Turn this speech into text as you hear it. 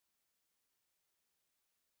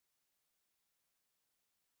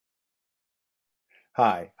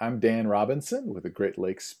Hi, I'm Dan Robinson with the Great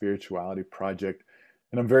Lakes Spirituality Project,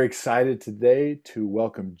 and I'm very excited today to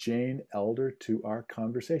welcome Jane Elder to our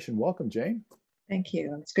conversation. Welcome, Jane. Thank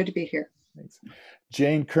you. It's good to be here. Thanks.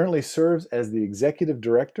 Jane currently serves as the Executive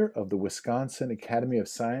Director of the Wisconsin Academy of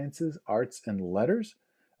Sciences, Arts, and Letters,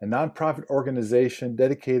 a nonprofit organization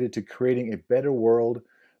dedicated to creating a better world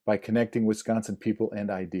by connecting Wisconsin people and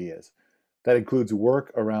ideas. That includes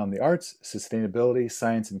work around the arts, sustainability,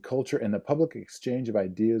 science and culture, and the public exchange of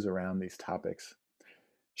ideas around these topics.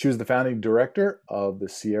 She was the founding director of the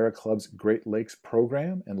Sierra Club's Great Lakes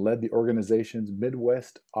program and led the organization's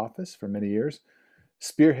Midwest office for many years,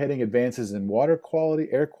 spearheading advances in water quality,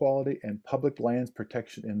 air quality, and public lands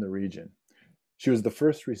protection in the region. She was the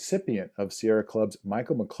first recipient of Sierra Club's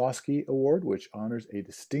Michael McCloskey Award, which honors a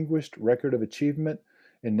distinguished record of achievement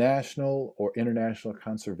in national or international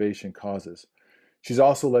conservation causes. She's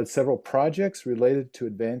also led several projects related to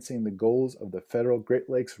advancing the goals of the Federal Great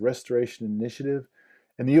Lakes Restoration Initiative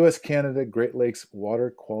and the U.S.-Canada Great Lakes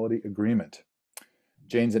Water Quality Agreement.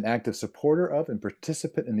 Jane's an active supporter of and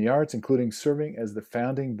participant in the arts, including serving as the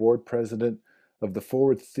founding board president of the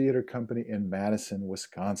Forward Theater Company in Madison,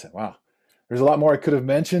 Wisconsin. Wow. There's a lot more I could have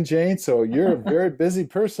mentioned, Jane. So you're a very busy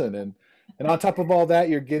person. And on top of all that,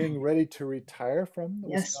 you're getting ready to retire from the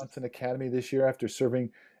Yes. Wisconsin Academy this year after serving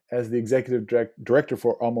as the executive director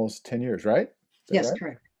for almost 10 years, right? Is that Yes, right?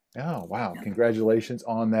 correct. Oh, wow. Yeah. Congratulations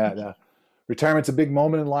on that. Thank you. Retirement's a big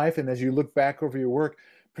moment in life. And as you look back over your work,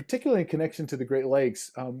 particularly in connection to the Great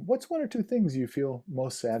Lakes, what's one or two things you feel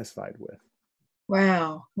most satisfied with?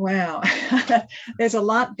 Wow. Wow. There's a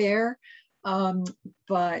lot there. Um,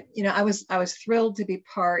 but I was thrilled to be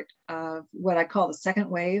part of what I call the second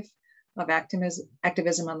wave of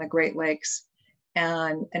activism on the Great Lakes,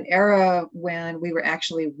 and an era when we were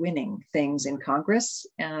actually winning things in Congress.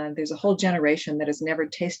 And there's a whole generation that has never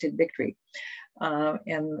tasted victory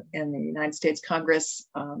in the United States Congress.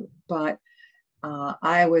 But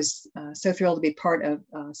I was so thrilled to be part of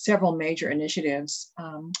several major initiatives.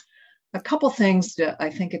 A couple things that I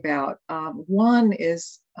think about. One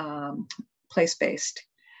is place-based.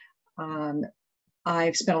 Um,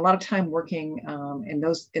 I've spent a lot of time working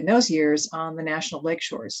in those years on the national lake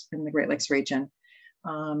shores in the Great Lakes region.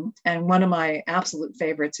 And one of my absolute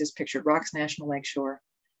favorites is Pictured Rocks National Lakeshore.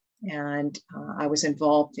 And I was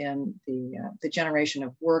involved in the generation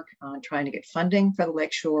of work on trying to get funding for the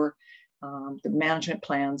lakeshore, the management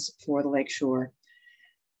plans for the lakeshore,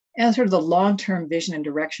 and sort of the long-term vision and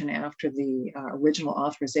direction after the original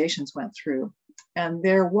authorizations went through. And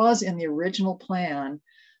there was in the original plan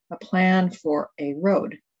a plan for a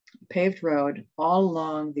road, a paved road all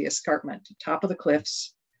along the escarpment, top of the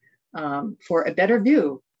cliffs, for a better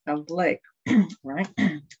view of the lake, right?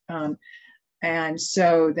 Um, and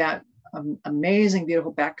so that amazing,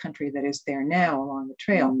 beautiful backcountry that is there now along the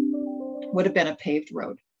trail would have been a paved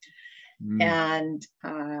road. Mm. And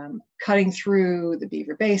cutting through the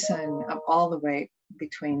Beaver Basin all the way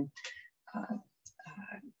between,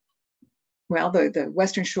 the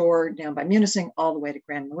Western Shore down by Munising all the way to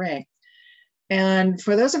Grand Marais. And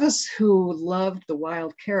for those of us who loved the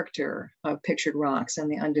wild character of Pictured Rocks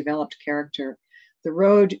and the undeveloped character, the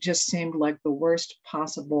road just seemed like the worst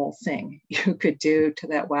possible thing you could do to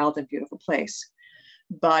that wild and beautiful place.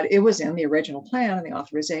 But it was in the original plan and the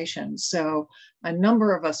authorization. So a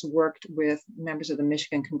number of us worked with members of the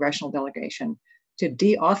Michigan congressional delegation to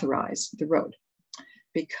deauthorize the road,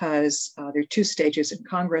 because there are two stages in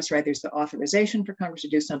Congress, right? There's the authorization for Congress to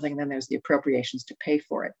do something, and then there's the appropriations to pay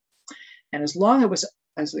for it. And as long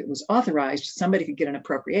as it was authorized, somebody could get an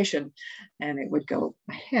appropriation and it would go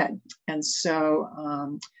ahead. And so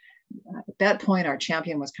at that point, our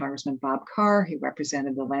champion was Congressman Bob Carr. He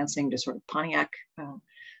represented the Lansing to sort of Pontiac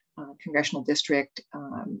congressional district.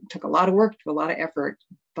 Took a lot of work, took a lot of effort,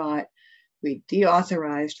 but we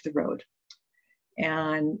deauthorized the road.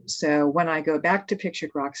 And so when I go back to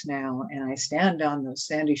Pictured Rocks now and I stand on those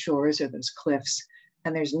sandy shores or those cliffs,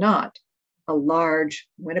 and there's not a large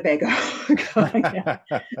Winnebago going down,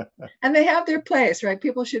 and they have their place, right?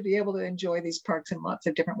 People should be able to enjoy these parks in lots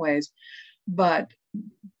of different ways. But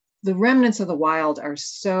the remnants of the wild are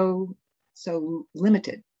so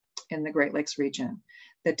limited in the Great Lakes region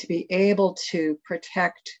that to be able to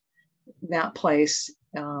protect that place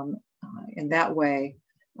in that way,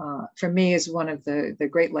 for me, is one of the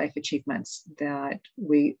great life achievements, that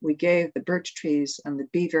we gave the birch trees and the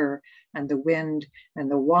beaver and the wind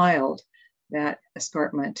and the wild that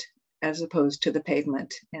escarpment as opposed to the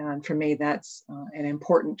pavement. And for me, that's an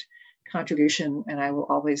important contribution, and I will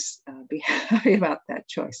always be happy about that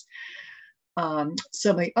choice. Some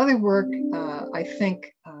of the other work, I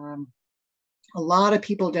think a lot of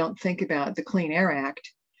people don't think about the Clean Air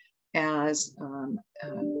Act as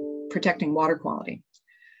protecting water quality.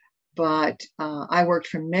 But I worked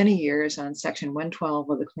for many years on Section 112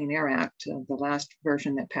 of the Clean Air Act, the last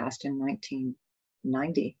version that passed in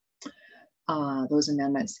 1990, those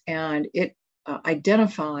amendments. And it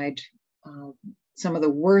identified some of the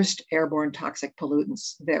worst airborne toxic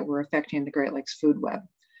pollutants that were affecting the Great Lakes food web.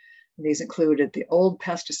 These included the old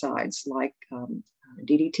pesticides like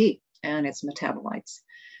DDT and its metabolites.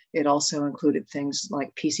 It also included things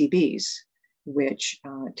like PCBs, which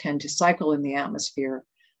tend to cycle in the atmosphere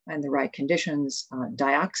in the right conditions.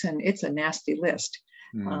 Dioxin, it's a nasty list.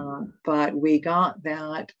 But we got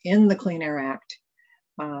that in the Clean Air Act,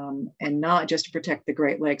 and not just to protect the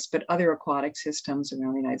Great Lakes, but other aquatic systems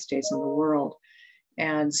around the United States and the world.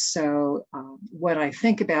 And so when I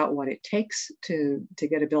think about what it takes to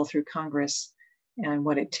get a bill through Congress and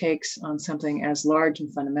what it takes on something as large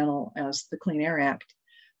and fundamental as the Clean Air Act,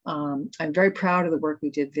 I'm very proud of the work we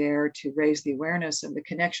did there to raise the awareness of the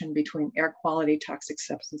connection between air quality, toxic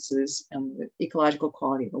substances, and the ecological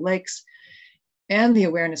quality of the lakes, and the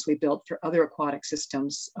awareness we built for other aquatic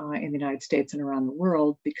systems in the United States and around the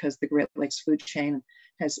world, because the Great Lakes food chain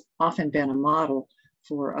has often been a model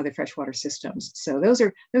for other freshwater systems. So those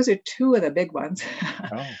are two of the big ones.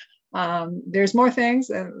 Oh. There's more things.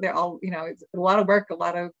 They're all, it's a lot of work, a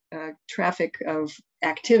lot of traffic of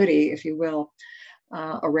activity, if you will,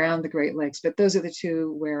 around the Great Lakes. But those are the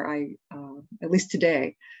two where I, at least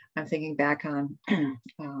today, I'm thinking back on.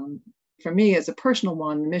 For me, as a personal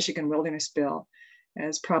one, the Michigan Wilderness Bill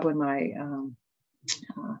is probably my,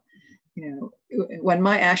 when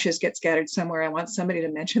my ashes get scattered somewhere, I want somebody to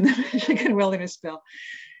mention the Michigan Wilderness Bill.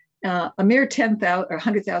 A mere 10,000 or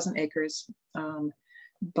 100,000 acres,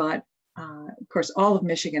 but of course, all of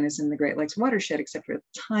Michigan is in the Great Lakes watershed, except for a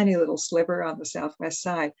tiny little sliver on the southwest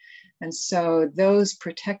side. And so those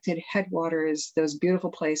protected headwaters, those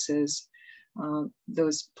beautiful places,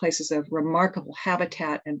 those places of remarkable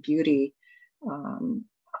habitat and beauty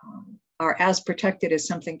are as protected as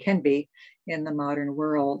something can be in the modern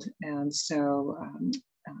world. And so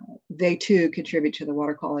they too contribute to the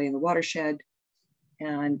water quality in the watershed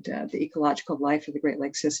and the ecological life of the Great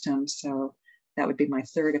Lakes system. So that would be my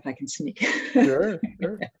third if I can sneak. Sure.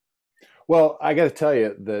 Well, I got to tell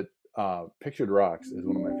you that Pictured Rocks is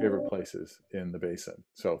one of my favorite places in the basin.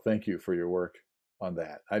 So thank you for your work on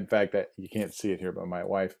that. In fact, you can't see it here, but my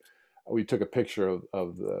wife, we took a picture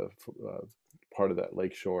of the part of that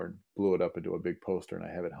lakeshore and blew it up into a big poster, and I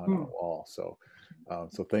have it hung on a wall. So,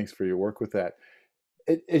 so thanks for your work with that.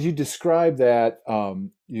 As you describe that,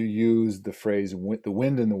 you use the phrase "the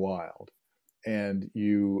wind in the wild," and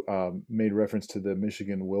you made reference to the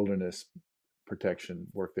Michigan wilderness protection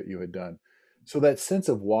work that you had done. So that sense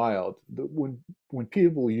of wild, when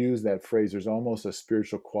people use that phrase, there's almost a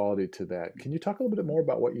spiritual quality to that. Can you talk a little bit more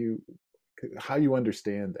about how you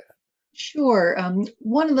understand that? Sure.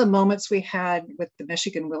 One of the moments we had with the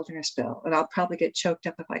Michigan Wilderness Bill, and I'll probably get choked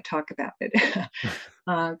up if I talk about it.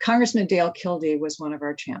 Congressman Dale Kildee was one of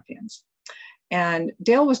our champions. And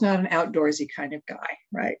Dale was not an outdoorsy kind of guy,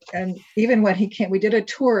 right? And even when he came, we did a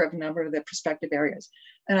tour of a number of the prospective areas.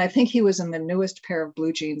 And I think he was in the newest pair of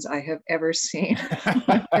blue jeans I have ever seen.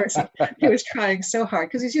 He was trying so hard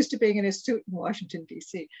because he's used to being in his suit in Washington,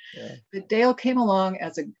 D.C. Yeah. But Dale came along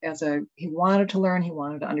as he wanted to learn, he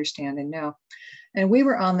wanted to understand and know. And we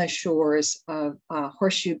were on the shores of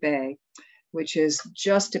Horseshoe Bay, which is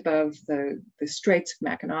just above the Straits of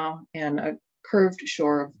Mackinac and a curved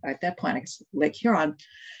shore at that point, it's Lake Huron.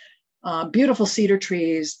 Beautiful cedar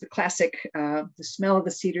trees, the classic, the smell of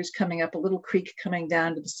the cedars coming up, a little creek coming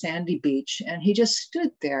down to the sandy beach. And he just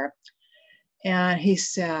stood there and he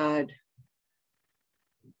said,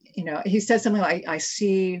 something like, I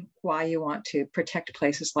see why you want to protect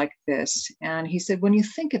places like this. And he said, when you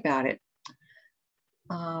think about it,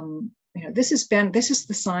 this is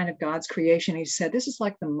the sign of God's creation. He said, this is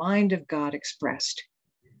like the mind of God expressed.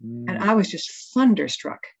 And I was just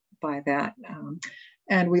thunderstruck by that.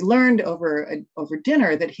 And we learned over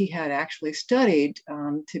dinner that he had actually studied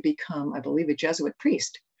to become, I believe, a Jesuit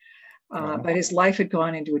priest. But his life had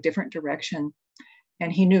gone into a different direction.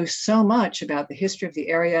 And he knew so much about the history of the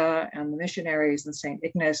area and the missionaries and St.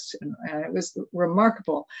 Ignace. And it was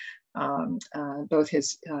remarkable, both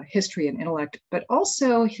his history and intellect, but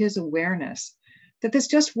also his awareness that this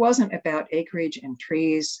just wasn't about acreage and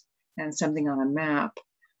trees and something on a map.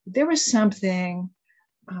 There was something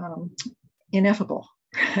ineffable,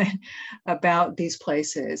 right, about these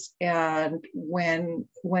places. And when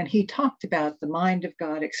he talked about the mind of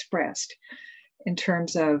God expressed in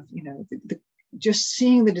terms of, just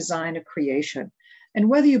seeing the design of creation And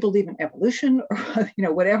whether you believe in evolution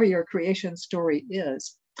or whatever your creation story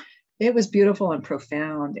is, it was beautiful and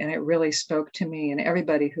profound, and it really spoke to me and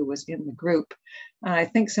everybody who was in the group. I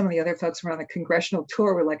think some of the other folks who were on the congressional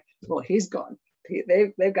tour were like, well, he's gone.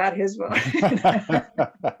 They've got his vote.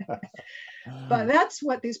 But that's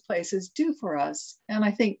what these places do for us. And I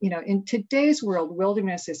think, in today's world,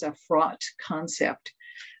 wilderness is a fraught concept,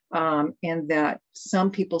 in that some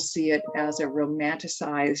people see it as a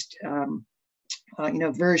romanticized,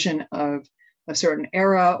 version of a certain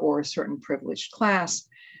era or a certain privileged class,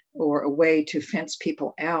 or a way to fence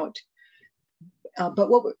people out. But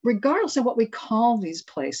regardless of what we call these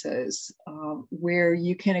places, where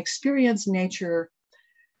you can experience nature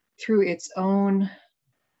through its own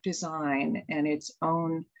design and its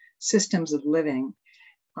own systems of living,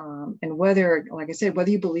 and whether, like I said,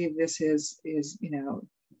 whether you believe this is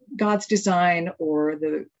God's design or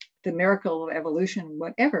the miracle of evolution,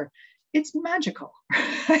 whatever, it's magical.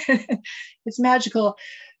 It's magical.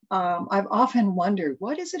 I've often wondered,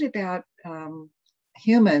 what is it about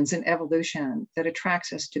humans and evolution that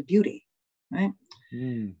attracts us to beauty, right?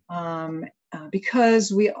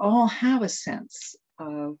 Because we all have a sense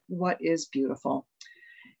of what is beautiful.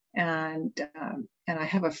 And I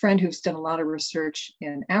have a friend who's done a lot of research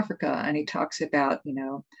in Africa, and he talks about,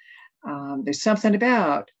 there's something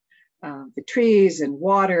about the trees and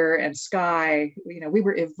water and sky. We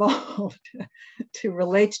were evolved to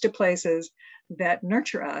relate to places that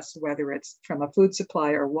nurture us, whether it's from a food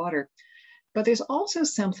supply or water. But there's also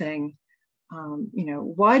something,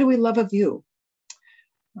 why do we love a view?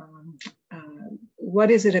 What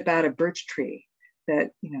is it about a birch tree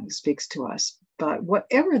that, speaks to us? But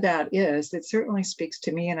whatever that is, it certainly speaks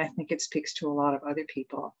to me, and I think it speaks to a lot of other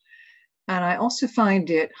people. And I also find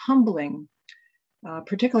it humbling,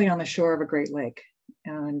 particularly on the shore of a Great Lake.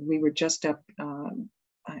 And we were just up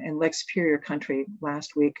in Lake Superior country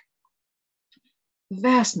last week.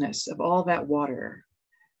 Vastness of all that water,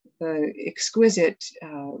 the exquisite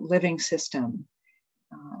living system,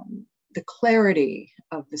 the clarity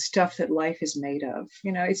of the stuff that life is made of.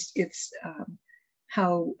 It's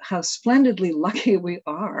how splendidly lucky we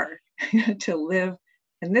are to live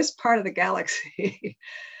in this part of the galaxy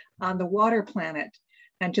on the water planet.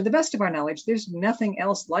 And to the best of our knowledge, there's nothing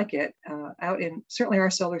else like it out in certainly our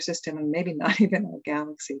solar system, and maybe not even our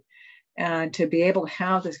galaxy. And to be able to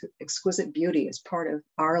have this exquisite beauty as part of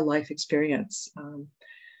our life experience,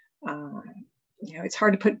 it's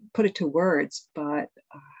hard to put it to words, but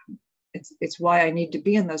it's why I need to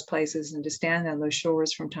be in those places and to stand on those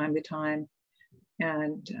shores from time to time,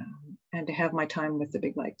 and to have my time with the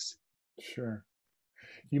big lakes. Sure.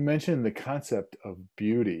 You mentioned the concept of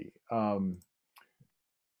beauty.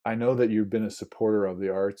 I know that you've been a supporter of the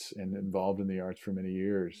arts and involved in the arts for many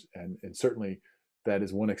years, and certainly that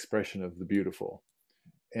is one expression of the beautiful.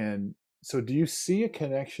 And so do you see a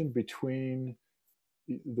connection between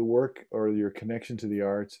the work or your connection to the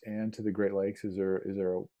arts and to the Great Lakes? Is there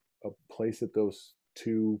a place that those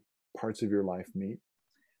two parts of your life meet?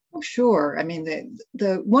 Oh, sure. I mean,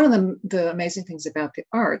 the one of the amazing things about the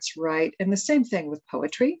arts, right, and the same thing with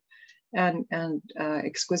poetry and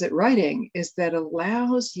exquisite writing, is that it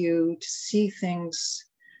allows you to see things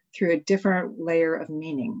through a different layer of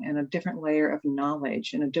meaning and a different layer of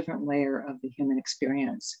knowledge and a different layer of the human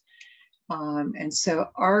experience. And so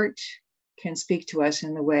art can speak to us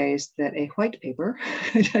in the ways that a white paper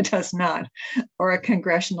does not, or a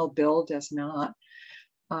congressional bill does not.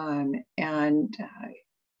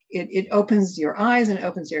 It opens your eyes and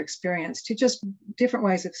opens your experience to just different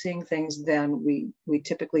ways of seeing things than we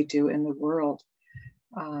typically do in the world.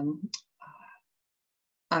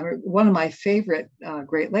 One of my favorite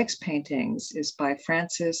Great Lakes paintings is by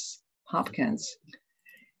Frances Hopkins,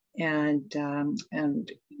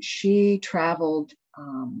 and she traveled.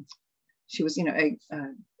 She was,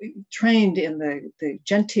 trained in the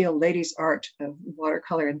genteel ladies' art of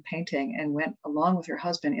watercolor and painting, and went along with her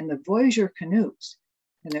husband in the Voyageur canoes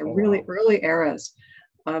in the early eras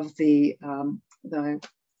of the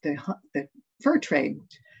fur trade.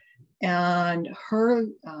 And her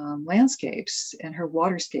landscapes and her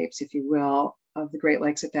waterscapes, if you will, of the Great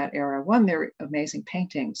Lakes at that era, one, they're amazing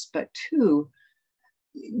paintings, but two,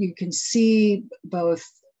 you can see both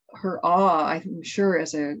her awe, I'm sure,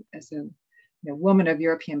 as a woman of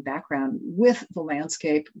European background, with the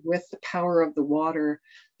landscape, with the power of the water.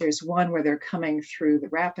 There's one where they're coming through the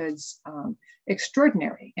rapids,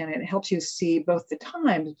 extraordinary, and it helps you see both the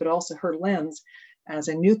times, but also her lens as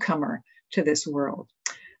a newcomer to this world.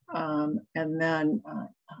 And then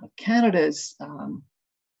Canada's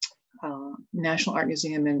National Art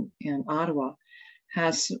Museum in Ottawa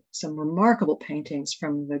has some remarkable paintings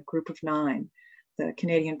from the Group of Nine the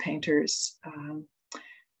Canadian painters,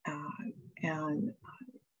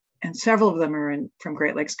 and several of them are from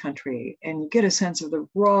Great Lakes country, and you get a sense of the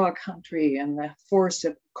raw country and the force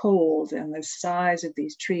of cold and the size of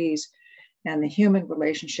these trees and the human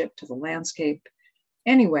relationship to the landscape.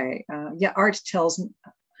 Anyway, art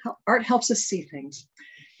helps us see things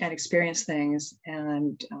and experience things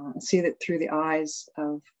and see that through the eyes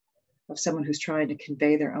of someone who's trying to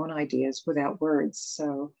convey their own ideas without words.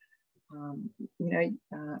 So,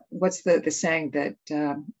 what's the saying that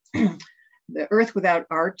the earth without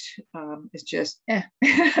art is just eh.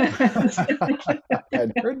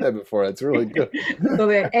 I'd heard that before. That's really good. So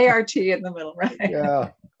the ART in the middle, right? Yeah.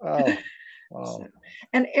 Oh, wow. So,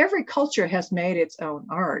 and every culture has made its own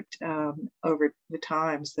art over the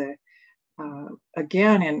times.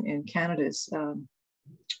 Again, in Canada's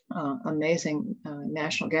amazing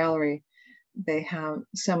National Gallery, they have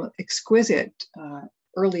some exquisite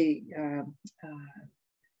early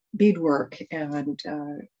beadwork and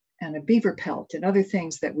a beaver pelt and other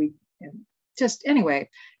things that we just, anyway,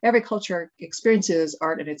 every culture experiences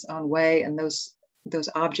art in its own way, and those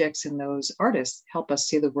objects and those artists help us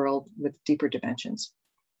see the world with deeper dimensions.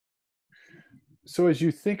 So as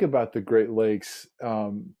you think about the Great Lakes,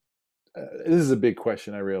 this is a big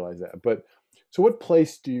question, I realize that, but so what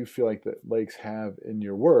place do you feel like the lakes have in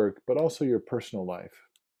your work, but also your personal life?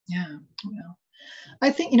 Yeah, well, I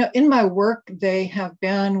think, in my work, they have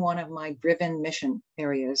been one of my driven mission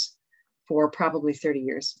areas for probably 30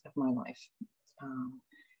 years of my life.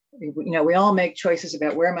 We all make choices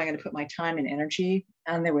about where am I going to put my time and energy.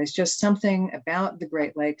 And there was just something about the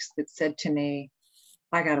Great Lakes that said to me,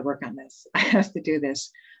 I got to work on this. I have to do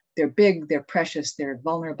this. They're big, they're precious, they're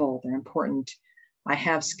vulnerable, they're important. I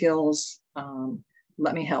have skills.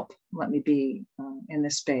 Let me help. Let me be in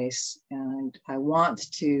this space. And I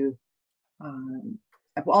want to,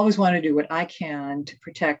 I've always wanted to do what I can to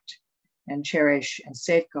protect and cherish and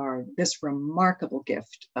safeguard this remarkable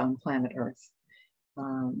gift on planet Earth.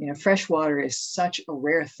 Fresh water is such a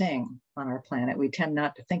rare thing on our planet. We tend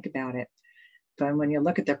not to think about it. But when you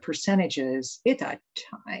look at the percentages, it's a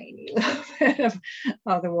tiny little bit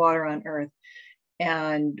of the water on Earth.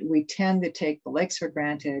 And we tend to take the lakes for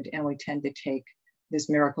granted, and we tend to take this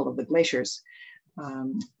miracle of the glaciers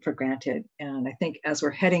for granted. And I think as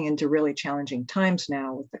we're heading into really challenging times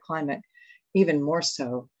now with the climate, even more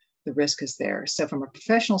so, the risk is there. So from a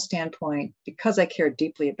professional standpoint, because I care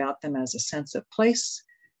deeply about them as a sense of place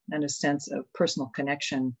and a sense of personal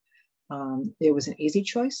connection, it was an easy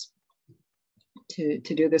choice to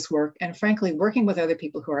do this work. And frankly, working with other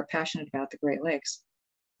people who are passionate about the Great Lakes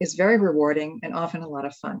is very rewarding and often a lot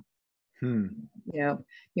of fun. You're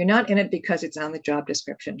not in it because it's on the job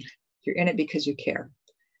description. You're in it because you care.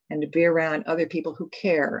 And to be around other people who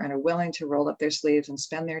care and are willing to roll up their sleeves and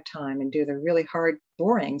spend their time and do the really hard,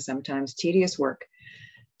 boring, sometimes tedious work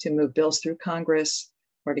to move bills through Congress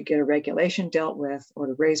or to get a regulation dealt with or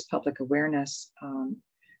to raise public awareness.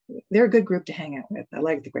 They're a good group to hang out with. I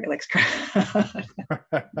like the Great Lakes crowd.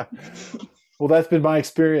 Well, that's been my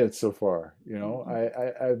experience so far.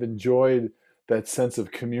 I've enjoyed that sense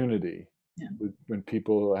of community when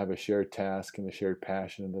people have a shared task and a shared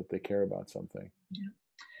passion and that they care about something.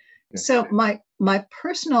 So my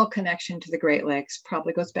personal connection to the Great Lakes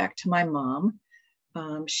probably goes back to my mom.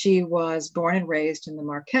 She was born and raised in the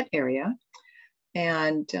Marquette area,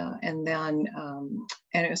 and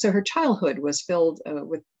so her childhood was filled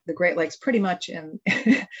with the Great Lakes pretty much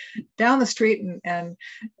down the street and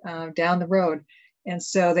down the road. And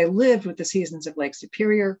so they lived with the seasons of Lake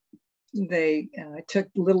Superior. They took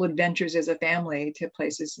little adventures as a family to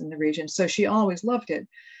places in the region. So she always loved it.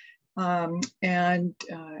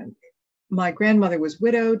 My grandmother was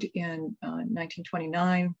widowed in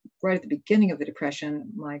 1929, right at the beginning of the Depression.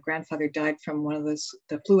 My grandfather died from one of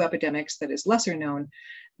the flu epidemics that is lesser known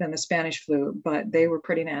than the Spanish flu, but they were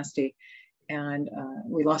pretty nasty. And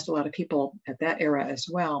we lost a lot of people at that era as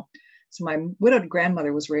well. So my widowed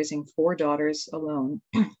grandmother was raising 4 daughters alone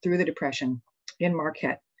through the Depression in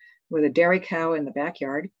Marquette with a dairy cow in the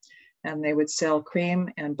backyard. And they would sell cream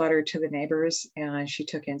and butter to the neighbors. And she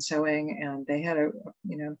took in sewing, and they had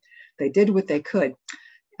they did what they could.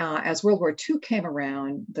 As World War II came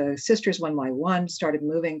around, the sisters one by one started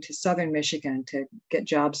moving to Southern Michigan to get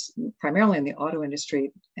jobs primarily in the auto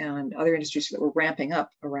industry and other industries that were ramping up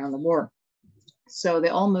around the war. So they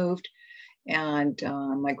all moved, and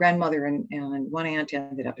my grandmother and one aunt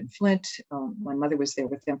ended up in Flint. My mother was there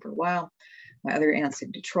with them for a while. My other aunt's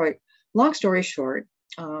in Detroit. Long story short,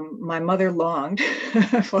 my mother longed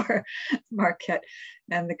for Marquette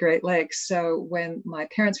and the Great Lakes. So when my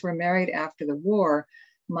parents were married after the war,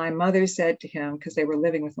 my mother said to him, because they were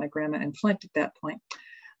living with my grandma in Flint at that point,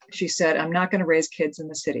 she said, I'm not going to raise kids in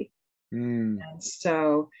the city. Mm. And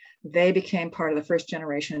so they became part of the first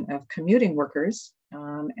generation of commuting workers.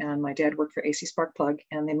 And my dad worked for AC Sparkplug,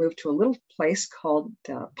 and they moved to a little place called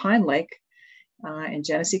Pine Lake in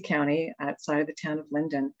Genesee County, outside of the town of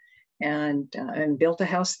Linden, and built a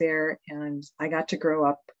house there. And I got to grow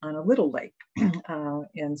up on a little lake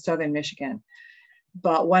in southern Michigan.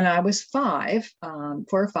 But when I was 4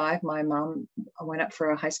 or 5, my mom went up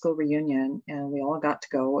for a high school reunion, and we all got to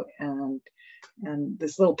go. And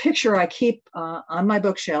this little picture I keep on my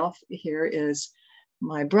bookshelf here is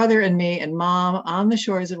my brother and me and mom on the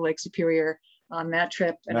shores of Lake Superior on that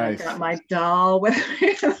trip. And Nice. I've got my doll with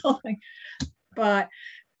me. But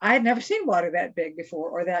I had never seen water that big before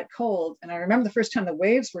or that cold. And I remember the first time the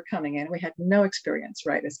waves were coming in. We had no experience,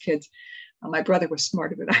 right, as kids. My brother was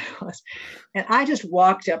smarter than I was. And I just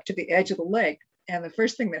walked up to the edge of the lake. And the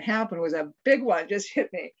first thing that happened was a big one just hit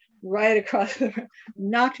me right across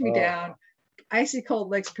knocked me down. Icy cold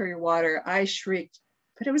Lake Superior water. I shrieked.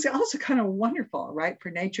 But it was also kind of wonderful, right,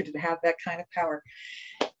 for nature to have that kind of power.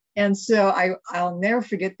 And so I'll never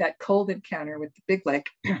forget that cold encounter with the big lake.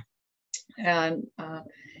 And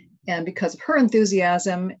because of her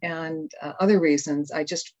enthusiasm and other reasons, I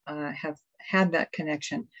just have had that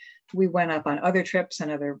connection. We went up on other trips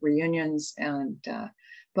and other reunions,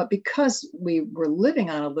 but because we were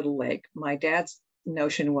living on a little lake, my dad's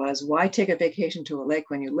notion was, why take a vacation to a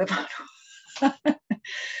lake when you live on one?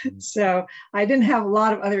 So I didn't have a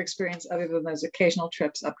lot of other experience other than those occasional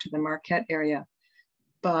trips up to the Marquette area.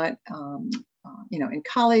 But in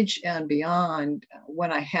college and beyond,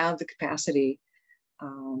 when I have the capacity,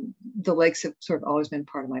 the lakes have sort of always been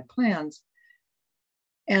part of my plans.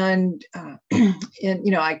 And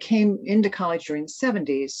I came into college during the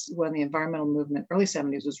 70s when the environmental movement, early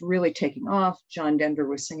 70s, was really taking off. John Denver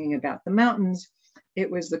was singing about the mountains. It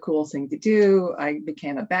was the cool thing to do. I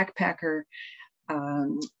became a backpacker.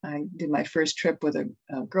 I did my first trip with a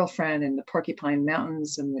girlfriend in the Porcupine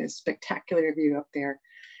Mountains and the spectacular view up there.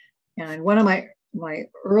 And one of my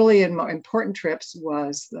early and more important trips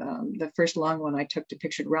was the first long one I took to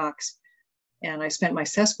Pictured Rocks. And I spent my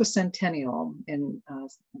sesquicentennial in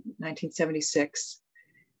 1976.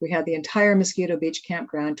 We had the entire Mosquito Beach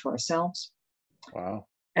campground to ourselves. Wow.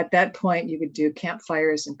 At that point, you could do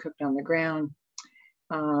campfires and cooked on the ground.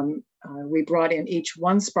 We brought in each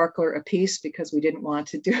one sparkler apiece because we didn't want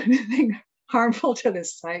to do anything harmful to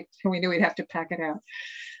this site. And we knew we'd have to pack it out.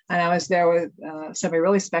 And I was there with somebody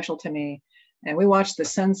really special to me. And we watched the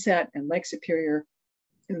sunset in Lake Superior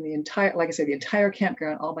in the entire, like I said, the entire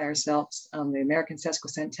campground all by ourselves on the American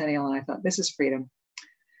Sesquicentennial. And I thought, this is freedom.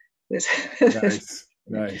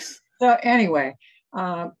 Nice. So anyway,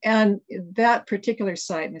 and that particular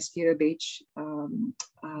site, Mosquito Beach,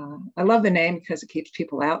 I love the name because it keeps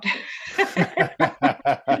people out.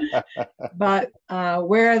 But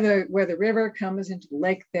where the river comes into the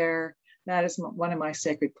lake there, that is one of my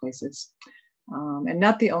sacred places. And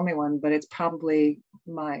not the only one, but it's probably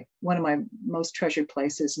one of my most treasured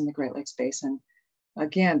places in the Great Lakes Basin.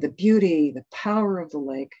 Again, the beauty, the power of the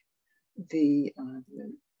lake, the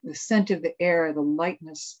scent of the air, the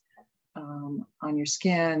lightness on your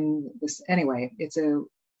skin. Anyway, it's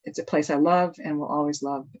a place I love and will always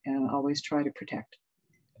love and always try to protect.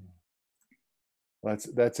 Well,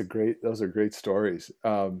 those are great stories.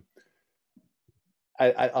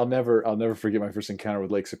 I'll never forget my first encounter with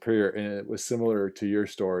Lake Superior, and it was similar to your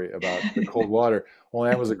story about the cold water. Only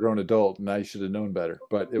I was a grown adult, and I should have known better.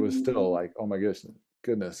 But it was still like, oh my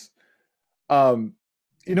goodness. In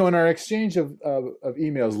our exchange of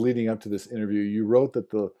emails leading up to this interview, you wrote that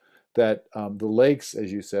the lakes,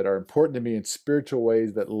 as you said, are important to me in spiritual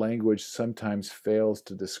ways that language sometimes fails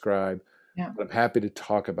to describe. Yeah. But I'm happy to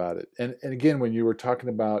talk about it. And again, when you were talking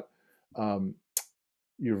about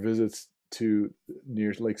your visits to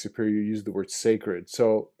near Lake Superior, you used the word sacred.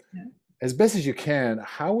 So as best as you can,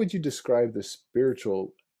 how would you describe the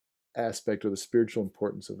spiritual aspect or the spiritual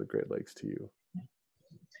importance of the Great Lakes to you?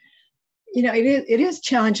 It is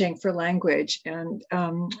challenging for language, and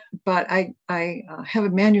but I have a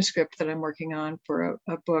manuscript that I'm working on for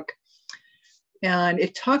a book, and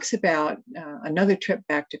it talks about another trip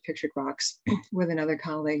back to Pictured Rocks with another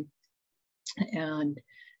colleague, and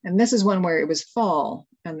this is one where it was fall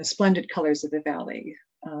and the splendid colors of the valley,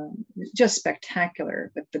 just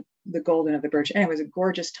spectacular. But the golden of the birch, and it was a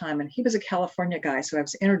gorgeous time. And he was a California guy, so I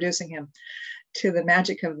was introducing him to the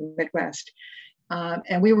magic of the Midwest.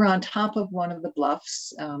 And we were on top of one of the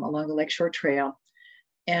bluffs along the Lakeshore Trail,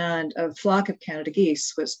 and a flock of Canada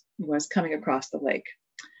geese was coming across the lake.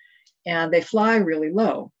 And they fly really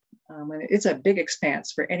low. It's a big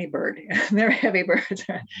expanse for any bird. They're heavy birds.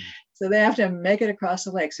 So they have to make it across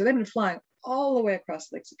the lake. So they've been flying all the way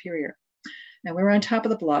across Lake Superior. And we were on top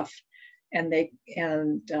of the bluff, and they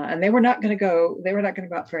were not going to go. They were not going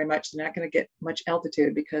to go up very much. They're not going to get much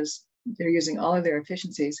altitude because they're using all of their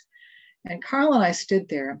efficiencies. And Carl and I stood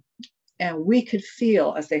there, and we could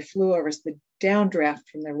feel as they flew over us the downdraft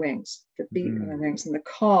from their wings, the beat of their wings, and the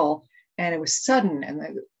call. And it was sudden,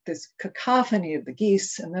 and this cacophony of the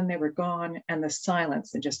geese, and then they were gone, and the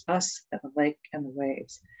silence, and just us and the lake and the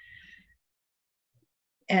waves.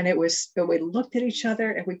 And we looked at each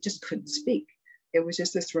other and we just couldn't speak. It was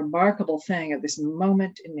just this remarkable thing of this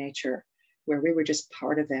moment in nature where we were just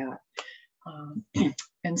part of that.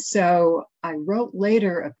 And so I wrote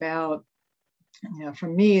later about, for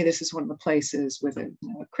me, this is one of the places with a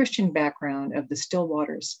Christian background of the still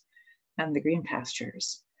waters and the green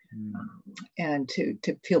pastures, and to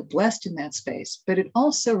feel blessed in that space. But it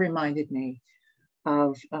also reminded me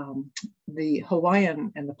of the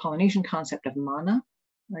Hawaiian and the Polynesian concept of mana.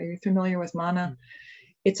 Are you familiar with mana?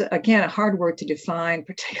 It's, again, a hard word to define,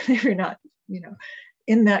 particularly if you're not,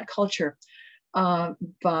 in that culture.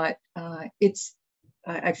 But it's,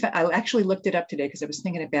 I actually looked it up today because I was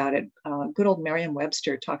thinking about it. Good old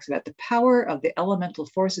Merriam-Webster talks about the power of the elemental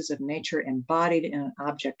forces of nature embodied in an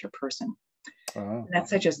object or person. And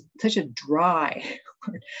that's such a dry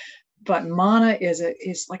word. But mana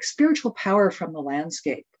is like spiritual power from the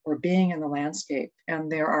landscape, or being in the landscape.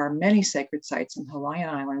 And there are many sacred sites in the Hawaiian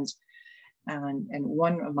Islands. And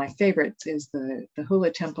one of my favorites is the Hula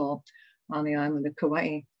Temple on the island of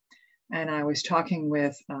Kauai. And I was talking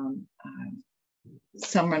with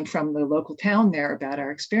someone from the local town there about our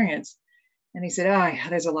experience. And he said,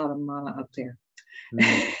 there's a lot of mana up there.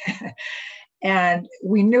 And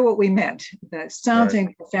we knew what we meant, that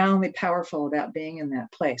something profoundly powerful about being in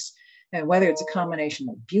that place. And whether it's a combination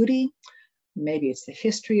of beauty, maybe it's the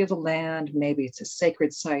history of the land, maybe it's a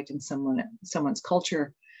sacred site in someone's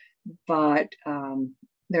culture, but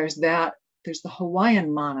there's the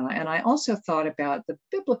Hawaiian mana. And I also thought about the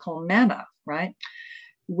biblical manna, right?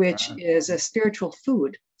 Which is a spiritual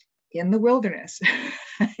food in the wilderness.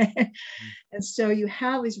 And so you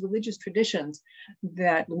have these religious traditions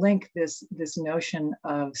that link this notion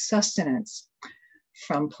of sustenance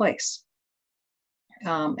from place.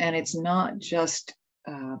 And it's not just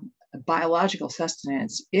a biological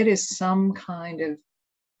sustenance. It is some kind of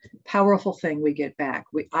powerful thing we get back.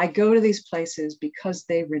 I go to these places because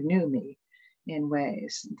they renew me in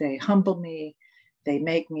ways. They humble me. They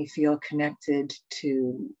make me feel connected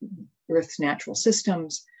to Earth's natural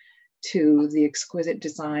systems, to the exquisite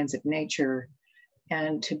designs of nature,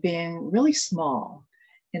 and to being really small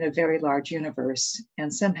in a very large universe,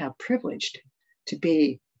 and somehow privileged to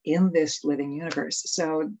be in this living universe.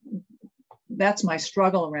 So that's my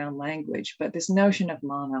struggle around language, but this notion of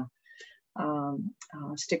mana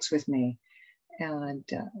sticks with me. And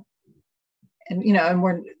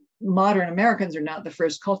modern Americans are not the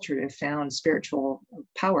first culture to have found spiritual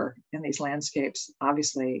power in these landscapes,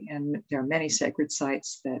 obviously. And there are many sacred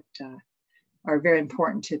sites that are very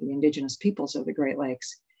important to the indigenous peoples of the Great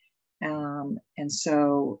Lakes. And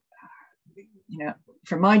so,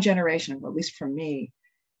 for my generation, or at least for me,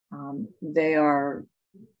 they are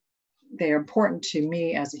important to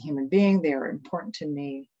me as a human being. They are important to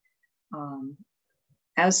me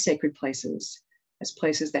as sacred places, as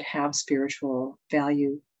places that have spiritual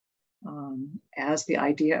value, as the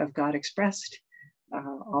idea of God expressed,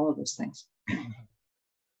 all of those things.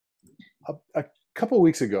 A couple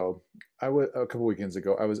weekends ago, I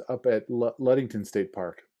was up at Ludington State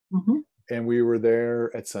Park, and we were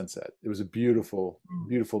there at sunset. It was a beautiful,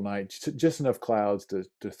 beautiful night. Just enough clouds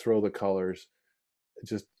to throw the colors,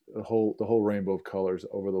 just the whole rainbow of colors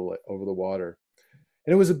over the water.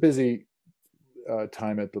 And it was a busy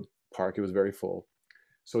time at the park. It was very full.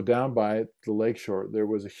 So down by the lakeshore, there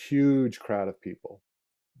was a huge crowd of people,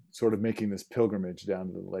 sort of making this pilgrimage down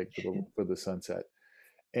to the lake for the sunset.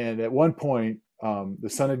 And at one point, the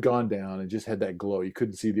sun had gone down and just had that glow. You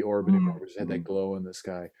couldn't see the orb anymore. It just had that glow in the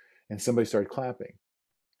sky. And somebody started clapping.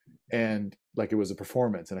 And like it was a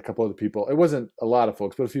performance. And a couple other people, it wasn't a lot of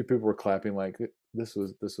folks, but a few people were clapping like, this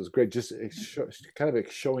was great. Just kind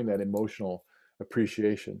of showing that emotional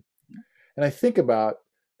appreciation. And I think about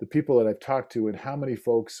the people that I've talked to and how many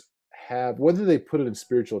folks have, whether they put it in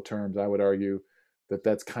spiritual terms, I would argue that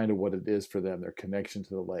that's kind of what it is for them, their connection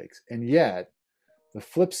to the lakes. And yet, the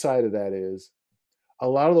flip side of that is a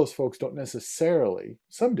lot of those folks don't necessarily,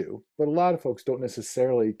 some do, but a lot of folks don't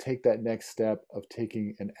necessarily take that next step of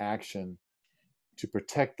taking an action to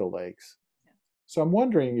protect the lakes. So I'm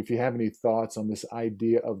wondering if you have any thoughts on this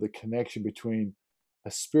idea of the connection between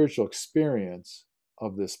a spiritual experience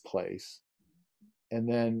of this place, and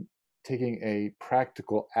then taking a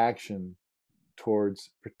practical action towards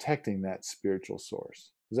protecting that spiritual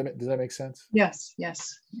source. Does that make sense? Yes,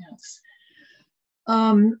 yes, yes.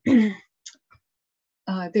 Um,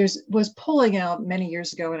 was polling out many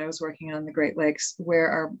years ago when I was working on the Great Lakes,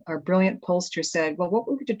 where our brilliant pollster said, well, what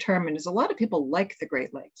we determined is a lot of people like the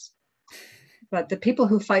Great Lakes, but the people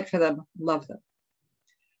who fight for them love them,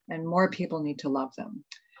 and more people need to love them.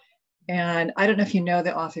 And I don't know if you know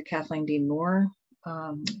the author Kathleen Dean Moore.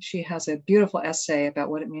 She has a beautiful essay about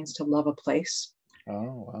what it means to love a place.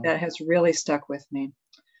 Oh, wow. That has really stuck with me.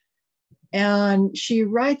 And she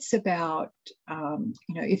writes about,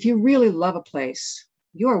 if you really love a place,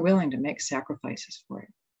 you are willing to make sacrifices for it,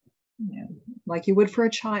 like you would for a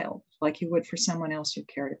child, like you would for someone else you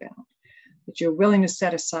cared about. That you're willing to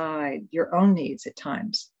set aside your own needs at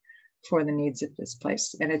times for the needs of this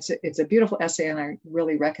place. And it's a beautiful essay, and I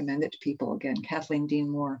really recommend it to people. Again, Kathleen Dean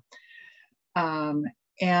Moore.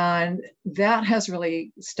 And that has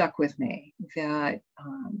really stuck with me, that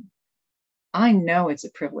I know it's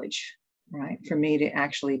a privilege, right, for me to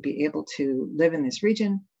actually be able to live in this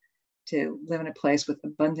region, to live in a place with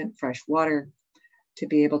abundant fresh water, to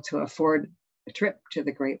be able to afford a trip to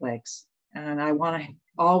the Great Lakes. And I want to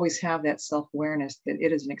always have that self-awareness that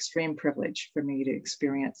it is an extreme privilege for me to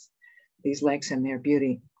experience these lakes and their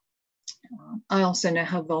beauty. I also know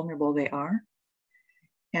how vulnerable they are.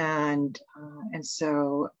 And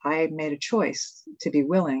so I made a choice to be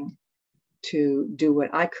willing to do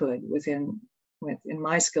what I could within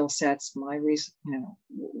my skill sets,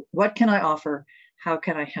 what can I offer? How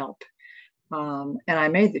can I help? And I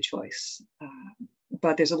made the choice.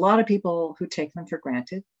 But there's a lot of people who take them for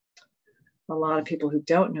granted. A lot of people who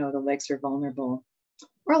don't know the lakes are vulnerable,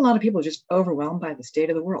 or a lot of people just overwhelmed by the state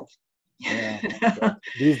of the world. Yeah.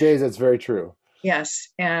 These days, that's very true. Yes.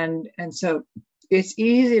 And so it's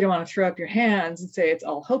easy to want to throw up your hands and say it's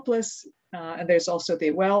all hopeless. And there's also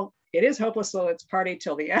it is hopeless, so let's party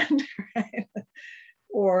till the end, right?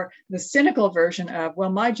 Or the cynical version of, well,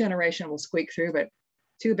 my generation will squeak through, but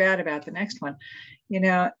too bad about the next one,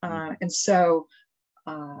 and so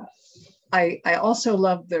I also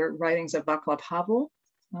love the writings of Václav Havel,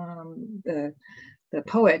 the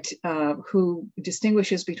poet, who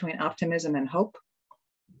distinguishes between optimism and hope.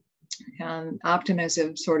 And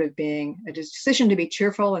optimism sort of being a decision to be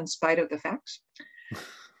cheerful in spite of the facts.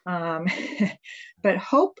 But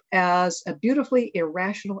hope as a beautifully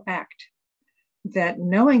irrational act, that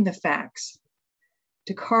knowing the facts,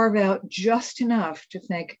 to carve out just enough to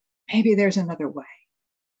think, maybe there's another way,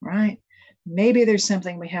 right? Maybe there's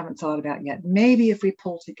something we haven't thought about yet. Maybe if we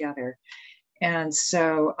pull together. And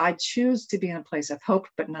so I choose to be in a place of hope,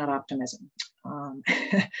 but not optimism.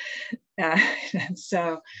 And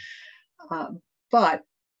so, but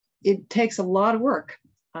it takes a lot of work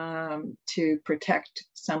to protect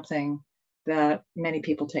something that many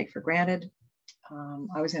people take for granted.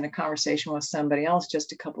 I was in a conversation with somebody else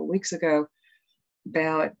just a couple of weeks ago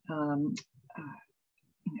about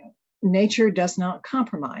nature does not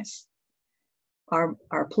compromise.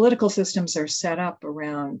 Our political systems are set up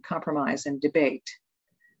around compromise and debate,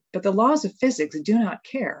 but the laws of physics do not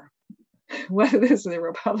care whether this is a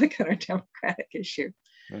Republican or Democratic issue.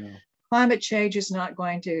 Yeah. Climate change is not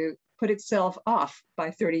going to put itself off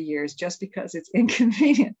by 30 years just because it's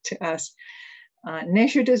inconvenient to us.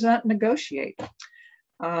 Nature does not negotiate.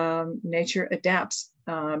 Nature adapts,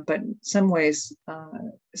 but in some ways,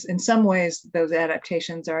 those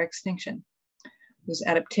adaptations are extinction. Those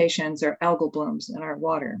adaptations are algal blooms in our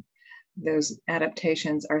water. Those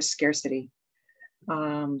adaptations are scarcity.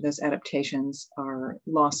 Those adaptations are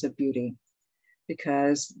loss of beauty,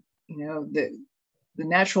 because the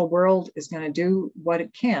natural world is going to do what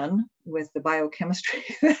it can with the biochemistry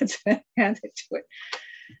that's been handed to it.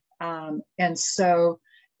 And so,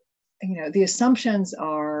 the assumptions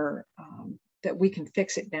are that we can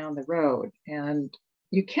fix it down the road. And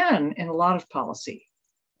you can in a lot of policy,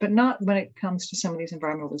 but not when it comes to some of these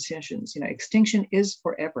environmental decisions. Extinction is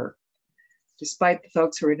forever, despite the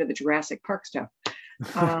folks who are into the Jurassic Park stuff.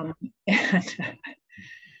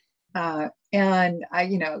 And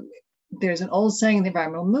there's an old saying in the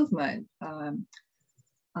environmental movement,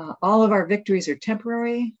 all of our victories are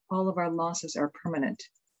temporary, all of our losses are permanent.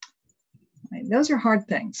 Right? Those are hard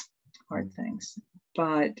things,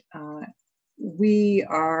 but we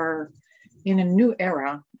are in a new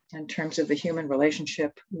era in terms of the human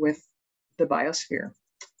relationship with the biosphere.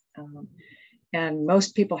 And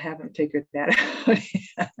most people haven't figured that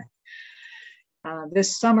out.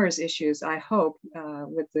 This summer's issues, I hope,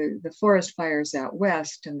 with the forest fires out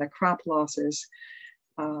west and the crop losses,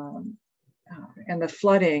 and the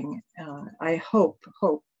flooding. I hope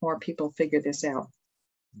more people figure this out.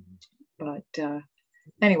 But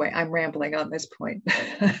anyway, I'm rambling on this point.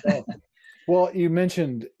 Well, you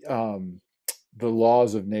mentioned the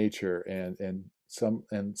laws of nature, and some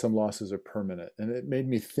losses are permanent, and it made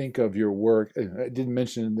me think of your work. I didn't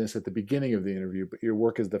mention this at the beginning of the interview, but your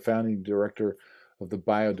work as the founding director of the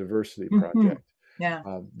Biodiversity Project.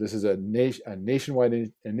 Yeah. This is a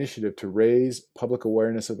nationwide initiative to raise public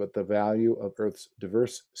awareness about the value of Earth's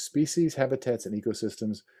diverse species, habitats, and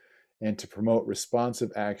ecosystems, and to promote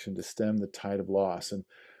responsive action to stem the tide of loss. And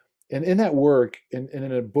in that work, and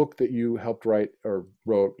in a book that you helped write or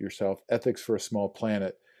wrote yourself, Ethics for a Small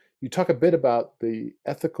Planet, you talk a bit about the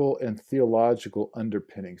ethical and theological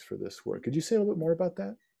underpinnings for this work. Could you say a little bit more about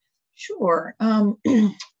that? Sure.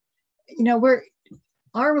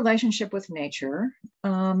 Our relationship with nature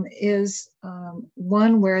is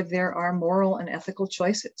one where there are moral and ethical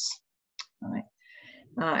choices. Right?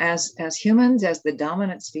 As humans, as the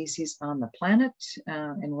dominant species on the planet,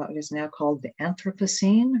 in what is now called the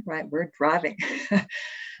Anthropocene, right? We're driving.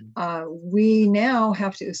 We now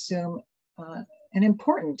have to assume an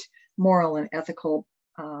important moral and ethical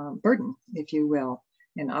burden, if you will,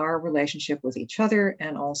 in our relationship with each other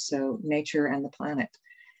and also nature and the planet.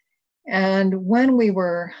 And when we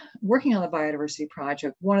were working on the Biodiversity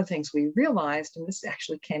Project, one of the things we realized, and this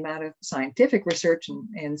actually came out of scientific research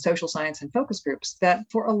in social science and focus groups, that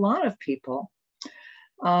for a lot of people,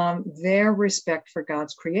 their respect for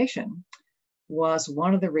God's creation was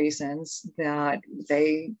one of the reasons that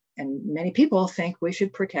they and many people think we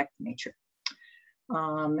should protect nature.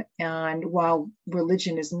 And while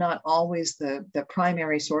religion is not always the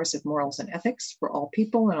primary source of morals and ethics for all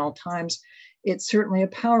people in all times, it's certainly a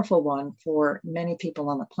powerful one for many people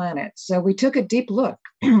on the planet. So we took a deep look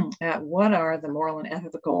at what are the moral and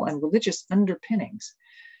ethical and religious underpinnings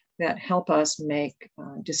that help us make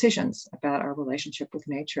decisions about our relationship with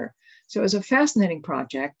nature. So it was a fascinating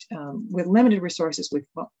project. With limited resources,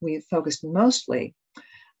 we focused mostly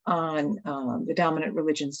on the dominant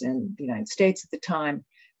religions in the United States at the time,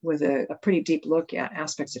 with a pretty deep look at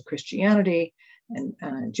aspects of Christianity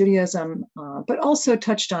and Judaism, but also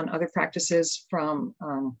touched on other practices from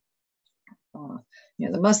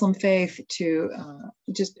the Muslim faith to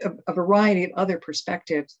just a variety of other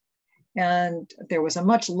perspectives. And there was a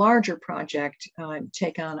much larger project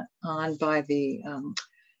taken on by the,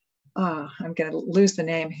 I'm going to lose the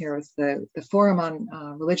name here, it's the Forum on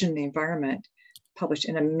Religion and the Environment, published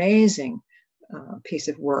an amazing piece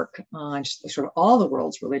of work on sort of all the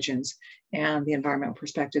world's religions and the environmental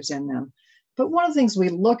perspectives in them. But one of the things we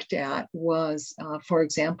looked at was, for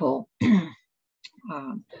example,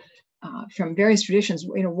 from various traditions,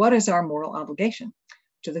 what is our moral obligation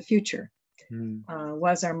to the future?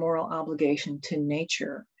 What is our moral obligation to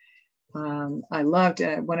nature? I loved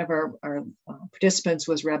one of our participants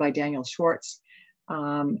was Rabbi Daniel Schwartz,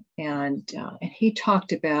 and he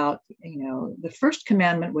talked about, the first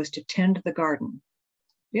commandment was to tend the garden.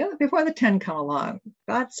 Before the 10 come along,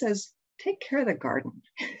 God says, take care of the garden.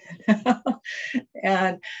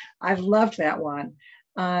 And I've loved that one.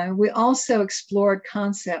 We also explored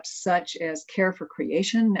concepts such as care for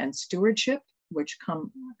creation and stewardship, which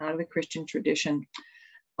come out of the Christian tradition.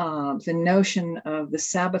 The notion of the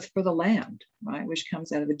Sabbath for the land, right, which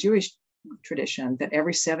comes out of the Jewish tradition, that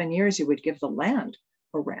every 7 years you would give the land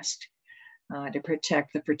a rest to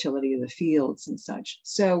protect the fertility of the fields and such.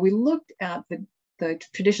 So we looked at the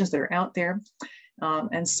traditions that are out there,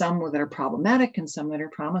 and some that are problematic and some that are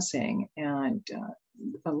promising, and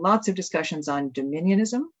lots of discussions on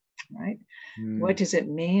dominionism, right? What does it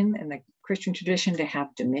mean in the Christian tradition to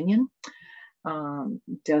have dominion?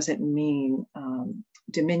 Does it mean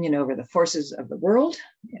dominion over the forces of the world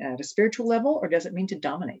at a spiritual level, or does it mean to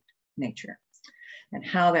dominate nature? And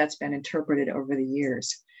how that's been interpreted over the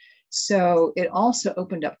years. So it also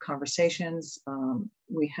opened up conversations.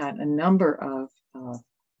 We had a number of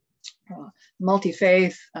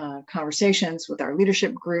multi-faith conversations with our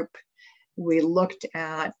leadership group. We looked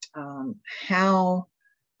at how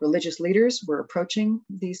religious leaders were approaching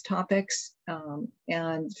these topics.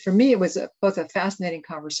 And for me, it was both a fascinating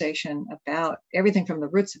conversation about everything from the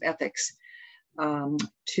roots of ethics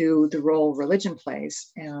to the role religion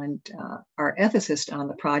plays. And our ethicist on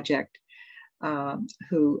the project,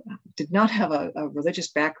 who did not have a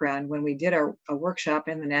religious background, when we did a workshop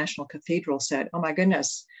in the National Cathedral, said, "Oh my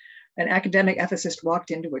goodness, an academic ethicist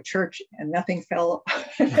walked into a church and nothing fell."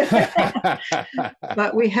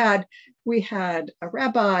 But we had a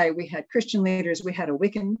rabbi, we had Christian leaders, we had a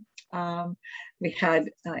Wiccan, we had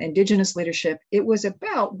indigenous leadership. It was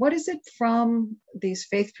about what is it from these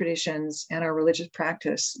faith traditions and our religious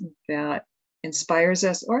practice that inspires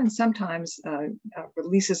us, or sometimes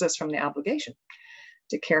releases us from the obligation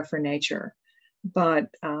to care for nature. But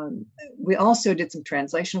we also did some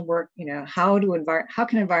translation work. How can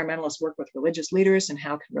environmentalists work with religious leaders, and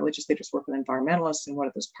how can religious leaders work with environmentalists, and what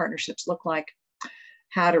do those partnerships look like?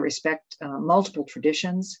 How to respect multiple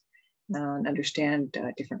traditions and understand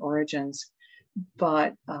different origins.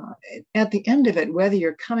 But at the end of it, whether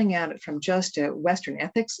you're coming at it from just a Western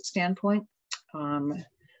ethics standpoint,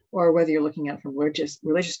 or whether you're looking at it from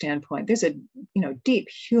religious standpoint, there's a deep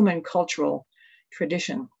human cultural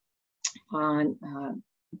tradition on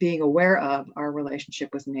being aware of our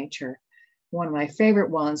relationship with nature. One of my favorite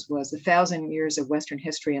ones was 1,000 Years of Western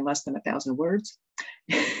History in Less Than 1,000 Words.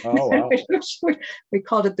 Oh, wow. We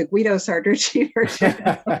called it the Guido Sarducci version.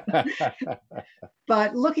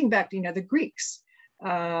 But looking back, the Greeks,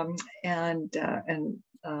 and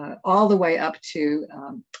all the way up to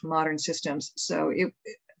modern systems. So it's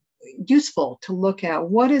useful to look at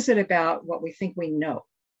what is it about what we think we know,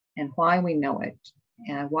 and why we know it,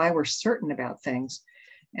 and why we're certain about things,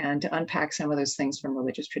 and to unpack some of those things from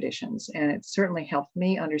religious traditions. And it certainly helped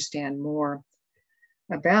me understand more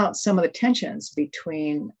about some of the tensions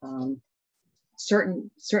between certain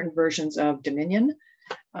versions of dominion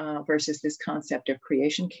versus this concept of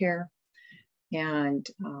creation care. And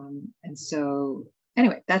so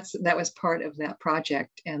anyway, that was part of that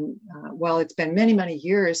project. And while it's been many, many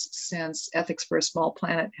years since Ethics for a Small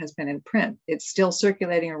Planet has been in print, it's still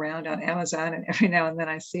circulating around on Amazon, and every now and then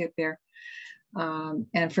I see it there.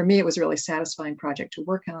 And for me, it was a really satisfying project to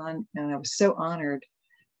work on. And I was so honored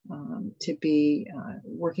to be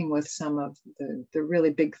working with some of the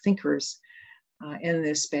really big thinkers in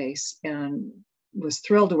this space, and was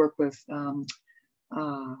thrilled to work with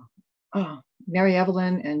Mary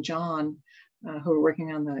Evelyn and John, who are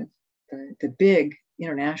working on the big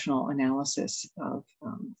international analysis of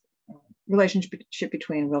relationship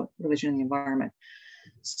between religion and the environment.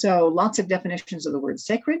 So lots of definitions of the word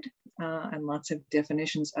sacred, and lots of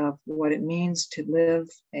definitions of what it means to live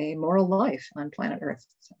a moral life on planet Earth.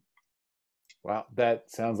 So, wow, that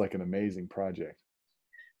sounds like an amazing project.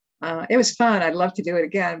 It was fun. I'd love to do it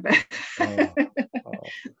again. But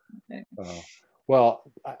Well,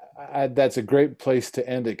 that's a great place to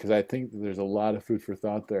end it, because I think there's a lot of food for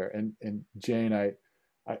thought there. And Jane,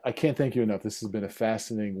 I can't thank you enough. This has been a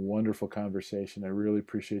fascinating, wonderful conversation. I really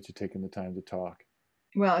appreciate you taking the time to talk.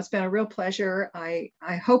 Well, it's been a real pleasure. I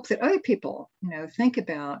hope that other people, think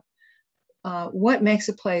about what makes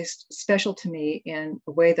a place special to me in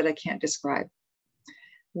a way that I can't describe.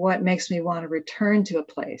 What makes me want to return to a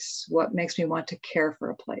place? What makes me want to care for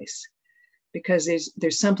a place? Because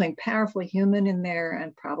there's something powerfully human in there,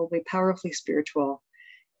 and probably powerfully spiritual.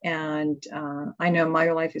 And I know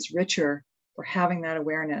my life is richer for having that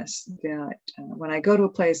awareness that when I go to a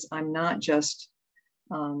place, I'm not just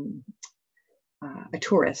a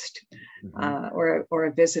tourist or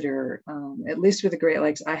a visitor. At least with the Great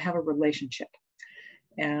Lakes, I have a relationship,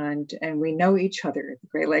 and we know each other, the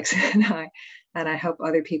Great Lakes and I hope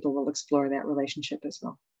other people will explore that relationship as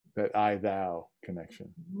well. That I-thou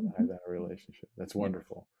connection, I-thou relationship. That's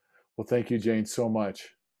wonderful. Well, thank you, Jane, so much.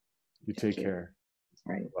 You take care.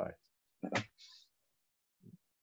 All right. Bye. Bye-bye.